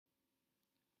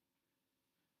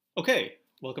Okay,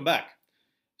 welcome back.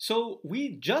 So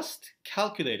we just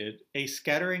calculated a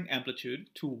scattering amplitude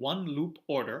to one loop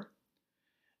order,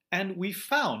 and we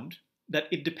found that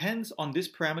it depends on this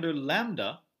parameter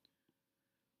lambda,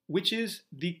 which is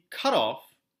the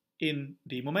cutoff in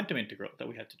the momentum integral that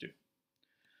we had to do.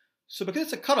 So because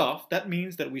it's a cutoff, that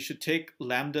means that we should take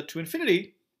lambda to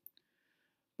infinity.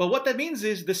 But what that means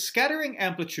is the scattering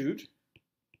amplitude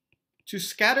to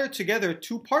scatter together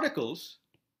two particles,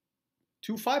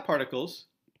 two phi particles,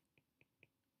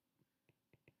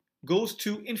 goes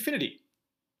to infinity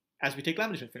as we take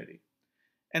lambda to infinity.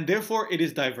 And therefore it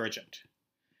is divergent.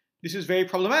 This is very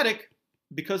problematic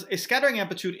because a scattering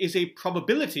amplitude is a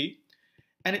probability,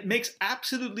 and it makes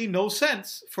absolutely no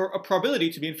sense for a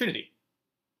probability to be infinity.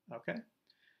 Okay?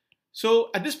 So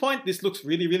at this point, this looks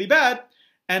really, really bad,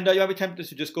 and you might be tempted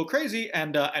to just go crazy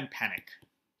and panic.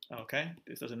 Okay?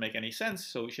 This doesn't make any sense,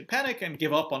 so we should panic and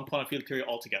give up on quantum field theory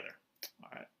altogether. All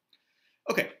right.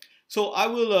 Okay, so I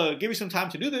will give you some time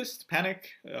to do this, to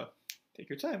panic. Take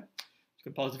your time. You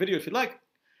can pause the video if you'd like.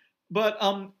 But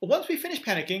once we finish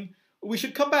panicking, we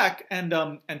should come back and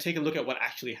take a look at what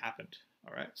actually happened.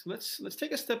 All right, so let's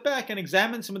take a step back and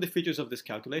examine some of the features of this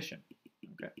calculation.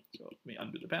 Okay, so let me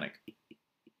undo the panic.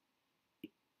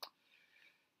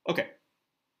 Okay,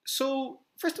 so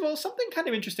first of all, something kind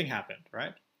of interesting happened,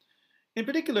 right? In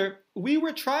particular, we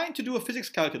were trying to do a physics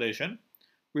calculation.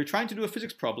 We were trying to do a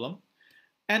physics problem.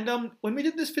 And when we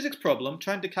did this physics problem,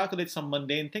 trying to calculate some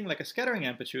mundane thing like a scattering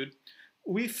amplitude,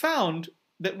 we found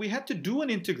that we had to do an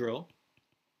integral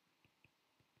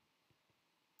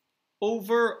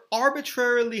over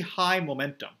arbitrarily high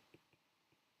momentum.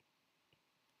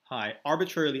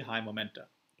 Arbitrarily high momenta.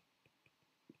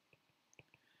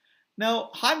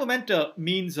 Now, high momenta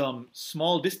means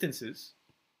small distances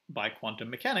by quantum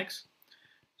mechanics.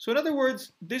 So in other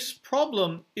words, this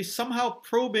problem is somehow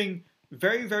probing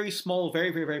very, very small,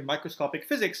 very, very, very microscopic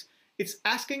physics. It's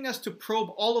asking us to probe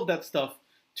all of that stuff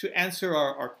to answer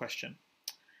our question.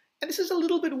 And this is a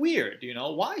little bit weird, you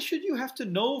know. Why should you have to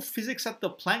know physics at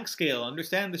the Planck scale,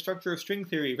 understand the structure of string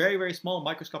theory, very, very small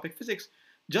microscopic physics,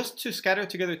 just to scatter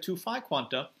together two phi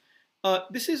quanta?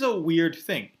 This is a weird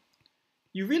thing.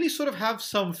 You really sort of have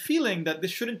some feeling that this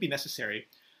shouldn't be necessary.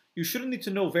 You shouldn't need to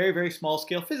know very, very small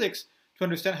scale physics to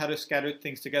understand how to scatter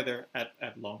things together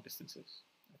at long distances.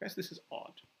 Okay, so this is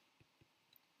odd.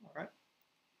 All right.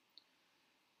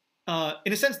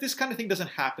 In a sense, this kind of thing doesn't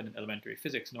happen in elementary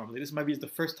physics normally. This might be the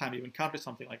first time you encounter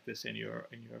something like this in your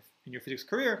physics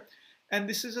career, and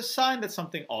this is a sign that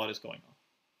something odd is going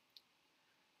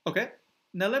on. Okay,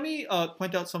 now let me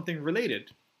point out something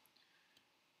related.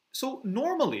 So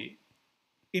normally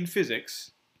in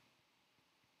physics,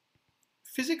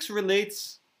 physics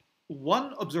relates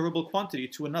one observable quantity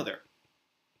to another.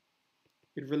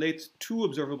 It relates two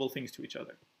observable things to each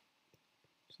other.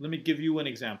 So let me give you an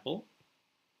example.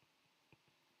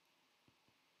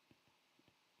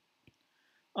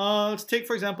 Let's take,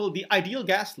 for example, the ideal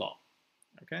gas law.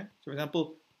 Okay, so for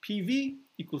example, PV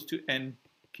equals to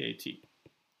NKT.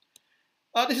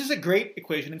 This is a great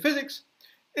equation in physics.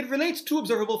 It relates two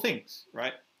observable things,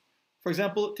 right? For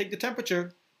example, take the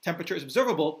temperature. Temperature is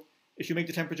observable. If you make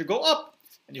the temperature go up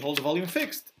and you hold the volume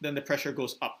fixed, then the pressure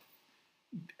goes up.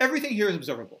 Everything here is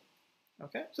observable.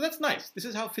 Okay, so that's nice. This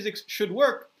is how physics should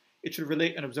work. It should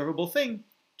relate an observable thing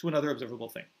to another observable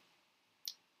thing.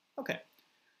 Okay,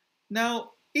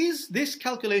 now, is this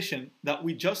calculation that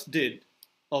we just did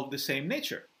of the same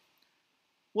nature?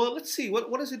 Well, let's see.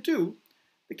 What does it do?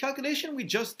 The calculation we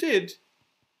just did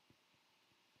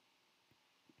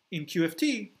in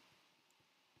QFT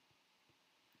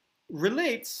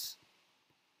relates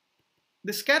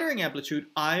the scattering amplitude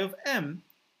I of m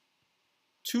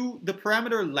to the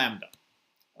parameter lambda.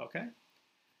 Okay?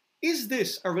 Is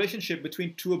this a relationship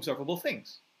between two observable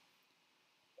things?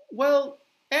 Well,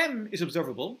 m is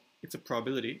observable. It's a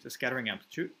probability, it's a scattering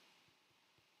amplitude.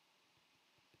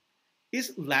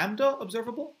 Is lambda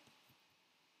observable?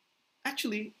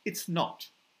 Actually, it's not.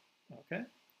 Okay?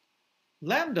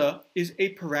 Lambda is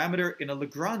a parameter in a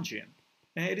Lagrangian,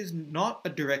 and it is not a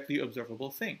directly observable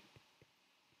thing.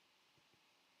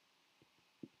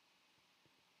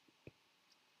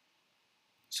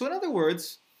 So in other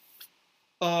words,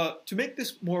 to make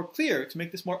this more clear, to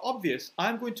make this more obvious,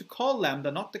 I'm going to call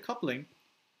lambda not the coupling,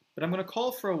 but I'm going to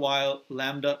call for a while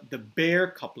lambda the bare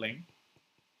coupling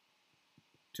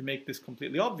to make this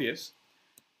completely obvious.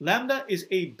 Lambda is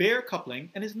a bare coupling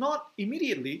and is not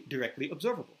immediately directly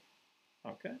observable.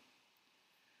 Okay?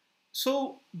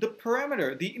 So the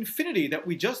parameter, the infinity that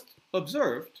we just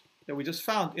observed, that we just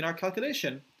found in our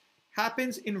calculation,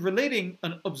 happens in relating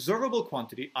an observable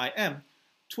quantity, Im,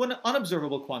 to an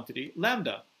unobservable quantity,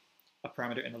 lambda. a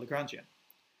parameter in the Lagrangian.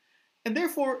 And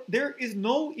therefore, there is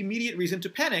no immediate reason to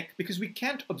panic because we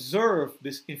can't observe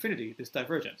this infinity, this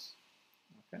divergence.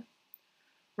 Okay?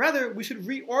 Rather, we should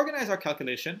reorganize our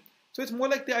calculation so it's more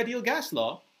like the ideal gas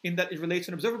law in that it relates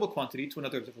an observable quantity to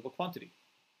another observable quantity.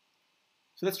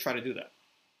 So let's try to do that.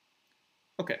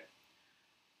 Okay.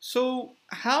 So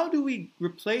how do we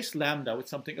replace lambda with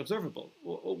something observable?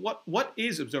 What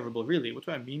is observable really? What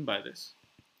do I mean by this?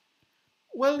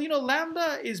 Well,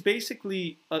 lambda is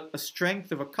basically a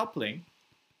strength of a coupling.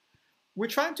 We're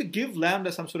trying to give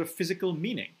lambda some sort of physical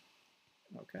meaning.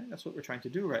 Okay, that's what we're trying to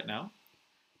do right now.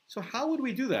 So how would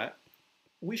we do that?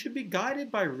 We should be guided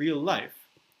by real life.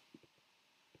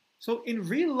 So in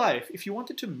real life, if you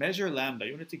wanted to measure lambda,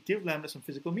 you wanted to give lambda some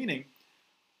physical meaning,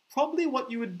 probably what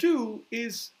you would do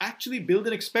is actually build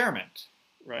an experiment,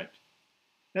 right?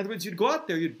 In other words, you'd go out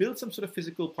there, you'd build some sort of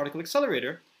physical particle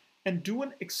accelerator, and do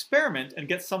an experiment and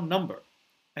get some number.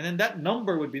 And then that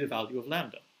number would be the value of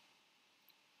lambda.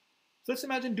 So let's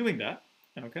imagine doing that,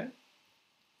 okay?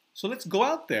 So let's go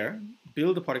out there,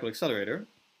 build a particle accelerator.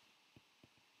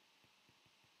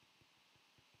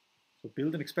 So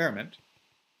build an experiment,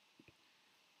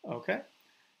 okay?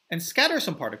 And scatter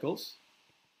some particles.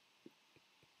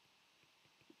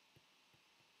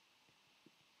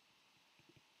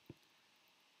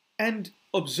 And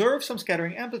observe some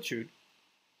scattering amplitude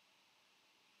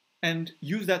and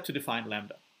use that to define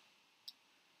lambda.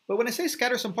 But when I say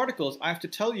scatter some particles, I have to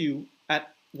tell you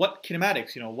at what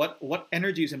kinematics, what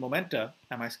energies and momenta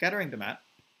am I scattering them at.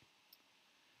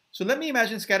 So let me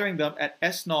imagine scattering them at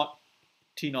S0,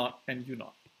 T0, and U0,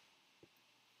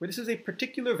 where this is a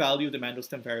particular value of the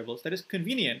Mandel-Stem variables that is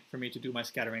convenient for me to do my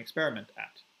scattering experiment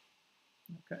at.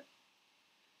 Okay.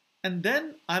 And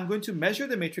then I'm going to measure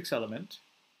the matrix element,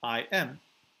 IM,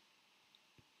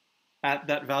 at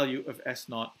that value of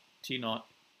S0, T0,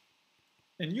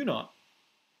 and U0,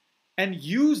 and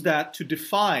use that to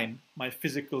define my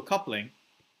physical coupling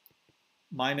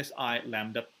minus I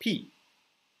lambda P.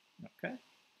 Okay?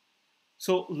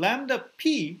 So lambda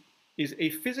P is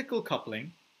a physical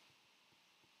coupling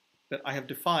that I have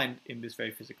defined in this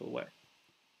very physical way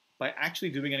by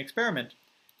actually doing an experiment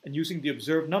and using the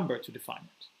observed number to define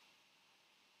it.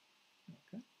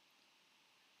 Okay?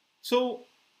 So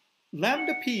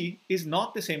lambda P is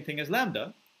not the same thing as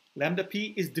lambda. Lambda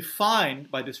P is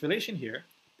defined by this relation here.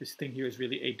 This thing here is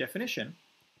really a definition.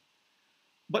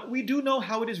 But we do know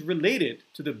how it is related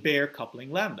to the bare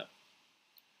coupling lambda.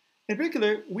 In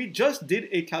particular, we just did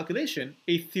a calculation,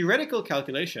 a theoretical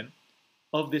calculation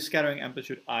of this scattering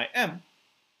amplitude IM.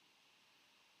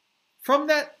 From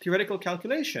that theoretical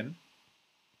calculation,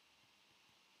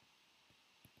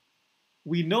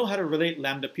 we know how to relate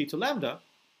lambda P to lambda.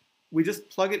 We just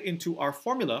plug it into our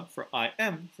formula for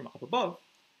IM from up above.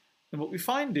 And what we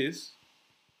find is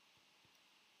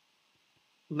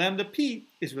lambda P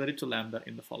is related to lambda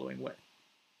in the following way.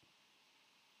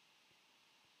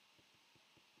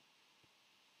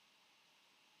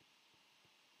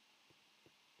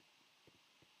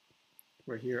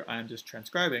 Where here I am just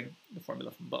transcribing the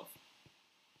formula from above.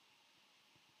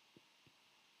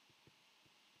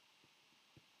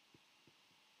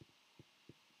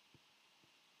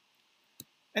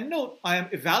 And note, I am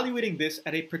evaluating this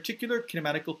at a particular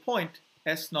kinematical point,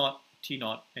 S0,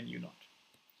 T0, and U0.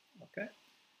 Okay?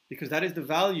 Because that is the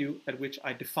value at which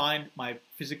I defined my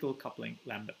physical coupling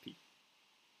lambda P.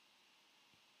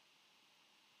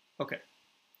 Okay.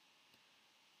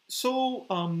 So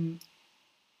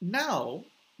now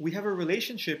we have a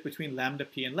relationship between lambda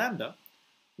P and lambda.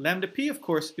 Lambda P, of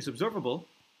course, is observable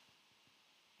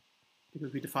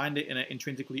because we defined it in an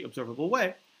intrinsically observable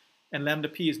way, and lambda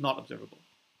P is not observable.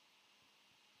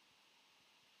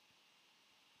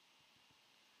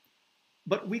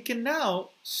 But we can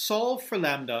now solve for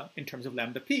lambda in terms of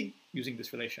lambda P using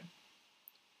this relation.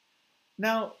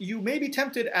 Now, you may be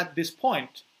tempted at this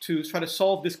point to try to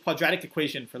solve this quadratic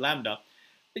equation for lambda.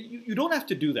 You don't have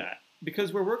to do that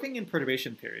because we're working in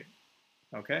perturbation theory.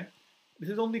 Okay? This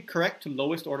is only correct to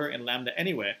lowest order in lambda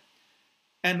anyway.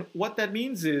 And what that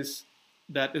means is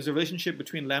that there's a relationship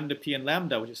between lambda P and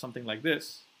lambda, which is something like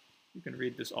this. You can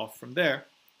read this off from there.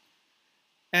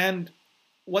 And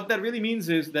what that really means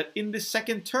is that in this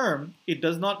second term, it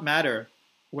does not matter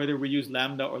whether we use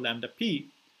lambda or lambda P.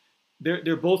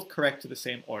 They're both correct to the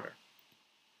same order.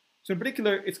 So in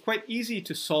particular, it's quite easy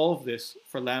to solve this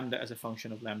for lambda as a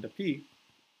function of lambda P.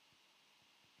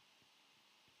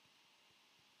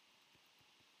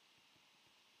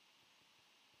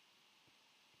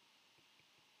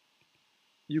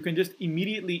 You can just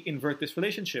immediately invert this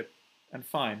relationship and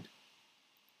find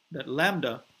that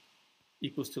lambda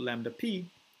equals to lambda P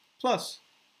plus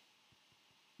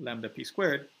lambda p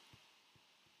squared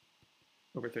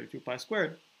over 32 pi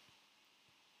squared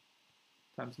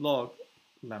times log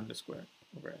lambda squared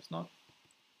over s naught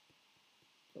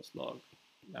plus log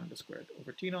lambda squared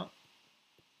over t naught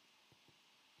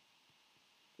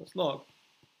plus log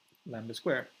lambda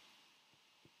squared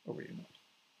over u naught.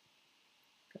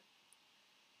 Okay.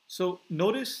 So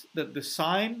notice that the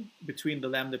sign between the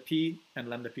lambda p and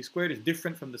lambda p squared is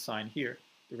different from the sign here,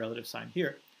 the relative sign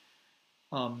here.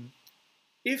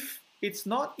 If it's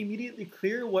not immediately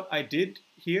clear what I did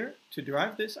here to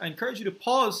derive this, I encourage you to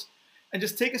pause and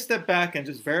just take a step back and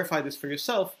just verify this for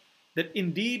yourself, that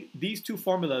indeed these two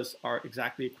formulas are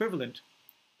exactly equivalent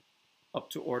up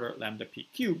to order lambda p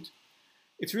cubed.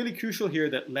 It's really crucial here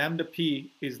that lambda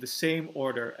p is the same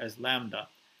order as lambda.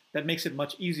 That makes it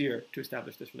much easier to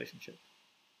establish this relationship.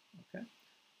 Okay?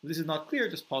 If this is not clear,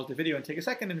 just pause the video and take a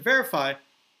second and verify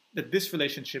that this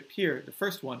relationship here, the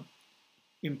first one,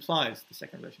 implies the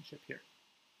second relationship here.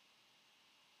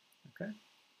 Okay?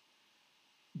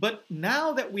 But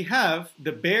now that we have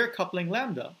the bare coupling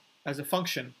lambda as a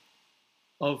function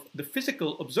of the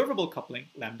physical observable coupling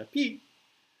lambda p,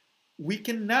 we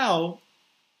can now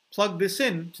plug this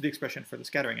in to the expression for the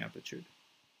scattering amplitude.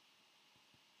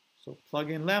 So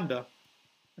plug in lambda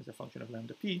as a function of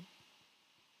lambda p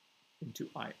into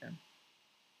Im.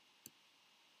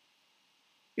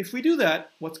 If we do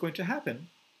that, what's going to happen?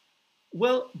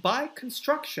 Well, by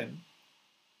construction,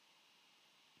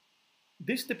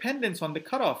 this dependence on the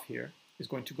cutoff here is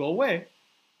going to go away.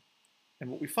 And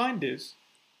what we find is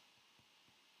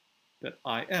that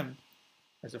Im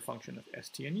as a function of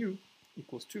st and u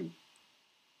equals 2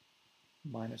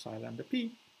 minus I lambda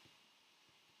p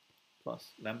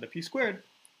plus lambda p squared,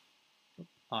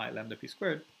 I lambda p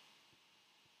squared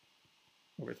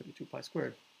over 32 pi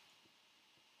squared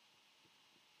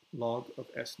log of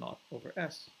s naught over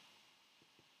s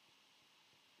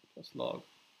plus log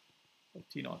of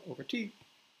t naught over t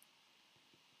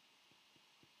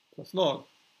plus log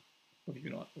of u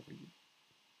naught over u.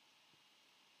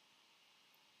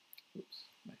 Oops,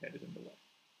 my head is in the way.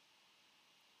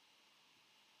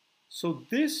 So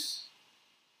this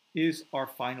is our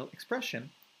final expression,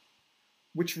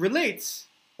 which relates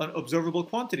an observable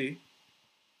quantity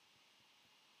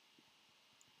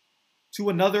to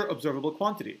another observable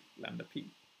quantity, lambda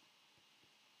p.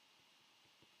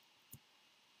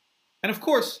 And of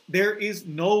course, there is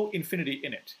no infinity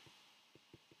in it.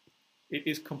 It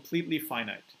is completely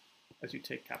finite as you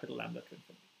take capital lambda to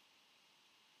infinity.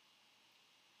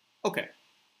 Okay,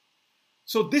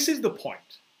 so this is the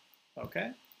point,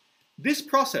 okay? This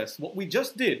process, what we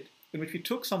just did, in which we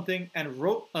took something and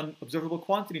wrote an observable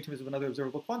quantity in terms of another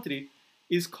observable quantity,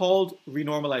 is called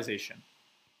renormalization.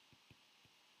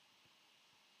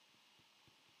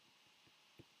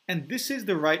 And this is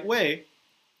the right way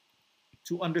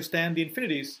to understand the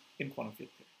infinities in quantum field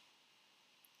theory.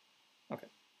 Okay.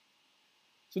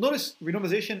 So notice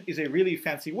renormalization is a really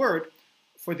fancy word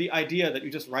for the idea that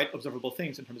you just write observable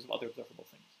things in terms of other observable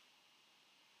things.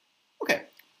 Okay,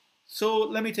 so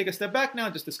let me take a step back now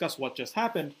and just discuss what just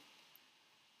happened.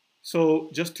 So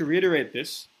just to reiterate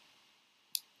this,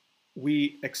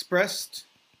 we expressed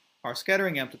our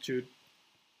scattering amplitude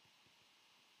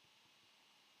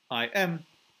Im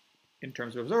in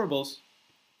terms of observables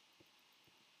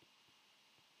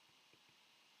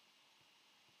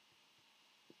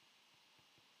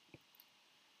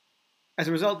as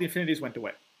a result, the infinities went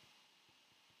away.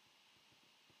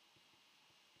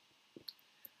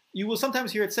 You will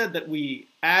sometimes hear it said that we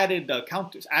added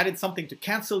counters, added something to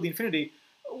cancel the infinity.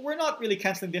 We're not really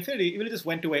canceling the infinity. It really just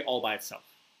went away all by itself.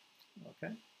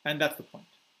 Okay, and that's the point.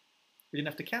 We didn't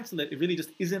have to cancel it. It really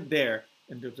just isn't there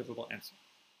in the observable answer.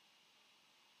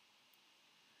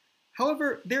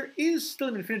 However, there is still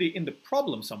an infinity in the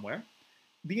problem somewhere.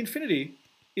 The infinity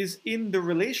is in the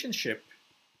relationship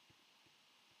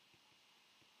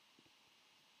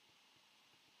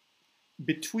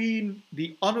between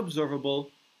the unobservable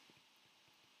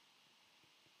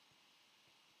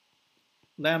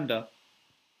lambda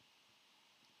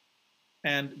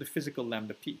and the physical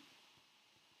lambda p.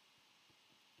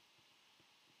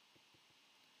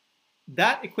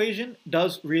 That equation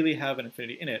does really have an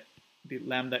infinity in it. The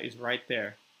lambda is right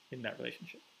there in that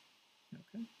relationship.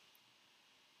 Okay.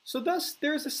 So thus,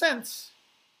 there's a sense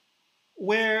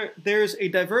where there's a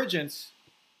divergence,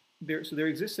 so there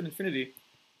exists an infinity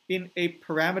in a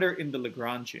parameter in the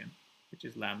Lagrangian, which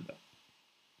is lambda.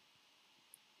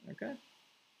 Okay?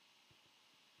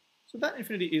 So that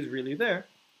infinity is really there,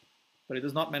 but it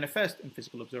does not manifest in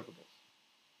physical observables.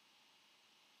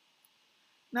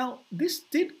 Now, this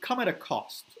did come at a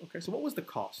cost. Okay, so what was the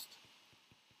cost?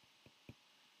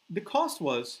 The cost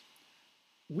was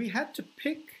we had to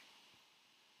pick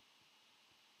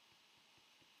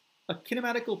a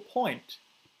kinematical point,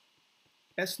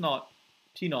 S0,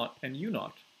 T0, and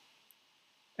U0,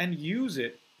 and use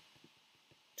it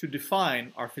to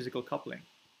define our physical coupling.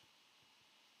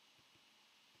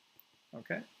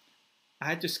 Okay? I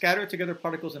had to scatter together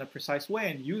particles in a precise way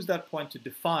and use that point to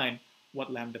define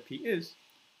what lambda p is.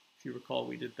 If you recall,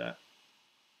 we did that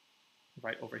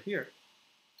right over here.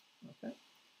 Okay?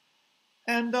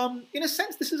 And in a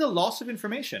sense, this is a loss of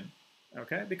information,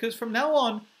 okay? Because from now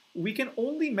on, we can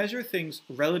only measure things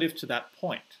relative to that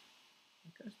point.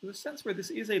 Okay? So there's a sense where this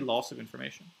is a loss of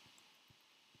information.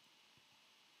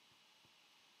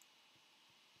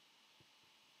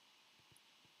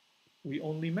 We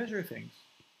only measure things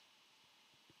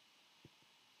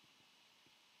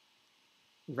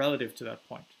relative to that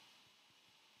point.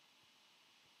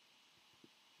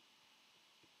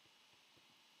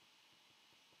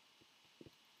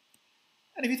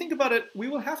 And if you think about it, we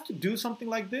will have to do something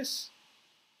like this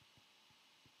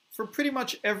for pretty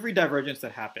much every divergence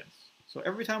that happens. So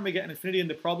every time we get an infinity in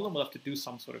the problem, we'll have to do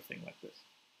some sort of thing like this.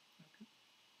 Okay.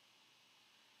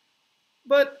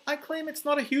 But I claim it's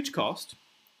not a huge cost,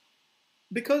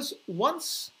 because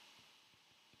once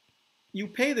you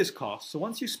pay this cost, so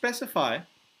once you specify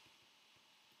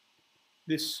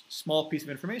this small piece of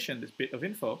information, this bit of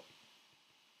info,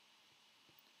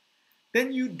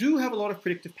 then you do have a lot of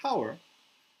predictive power,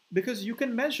 because you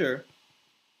can measure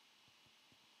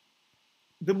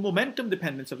the momentum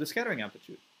dependence of the scattering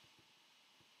amplitude.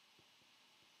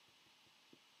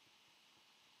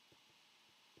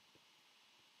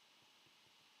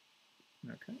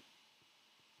 Okay.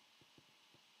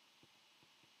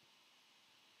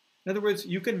 In other words,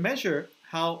 you can measure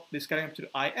how the scattering amplitude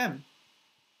Im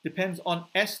depends on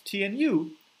S, T, and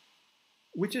U,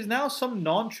 which is now some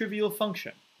non-trivial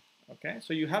function. Okay,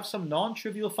 so you have some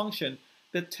non-trivial function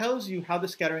that tells you how the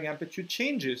scattering amplitude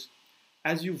changes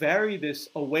as you vary this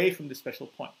away from this special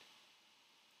point.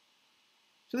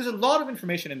 So there's a lot of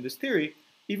information in this theory.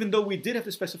 Even though we did have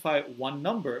to specify one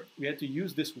number, we had to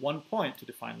use this one point to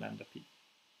define lambda p.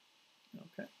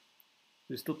 Okay,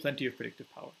 there's still plenty of predictive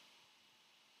power.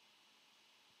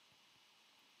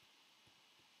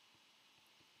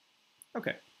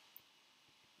 Okay,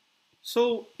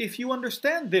 so if you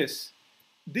understand this,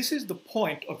 this is the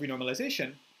point of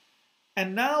renormalization.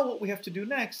 And now what we have to do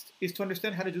next is to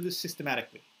understand how to do this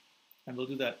systematically. And we'll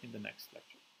do that in the next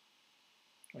lecture,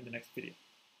 or in the next video.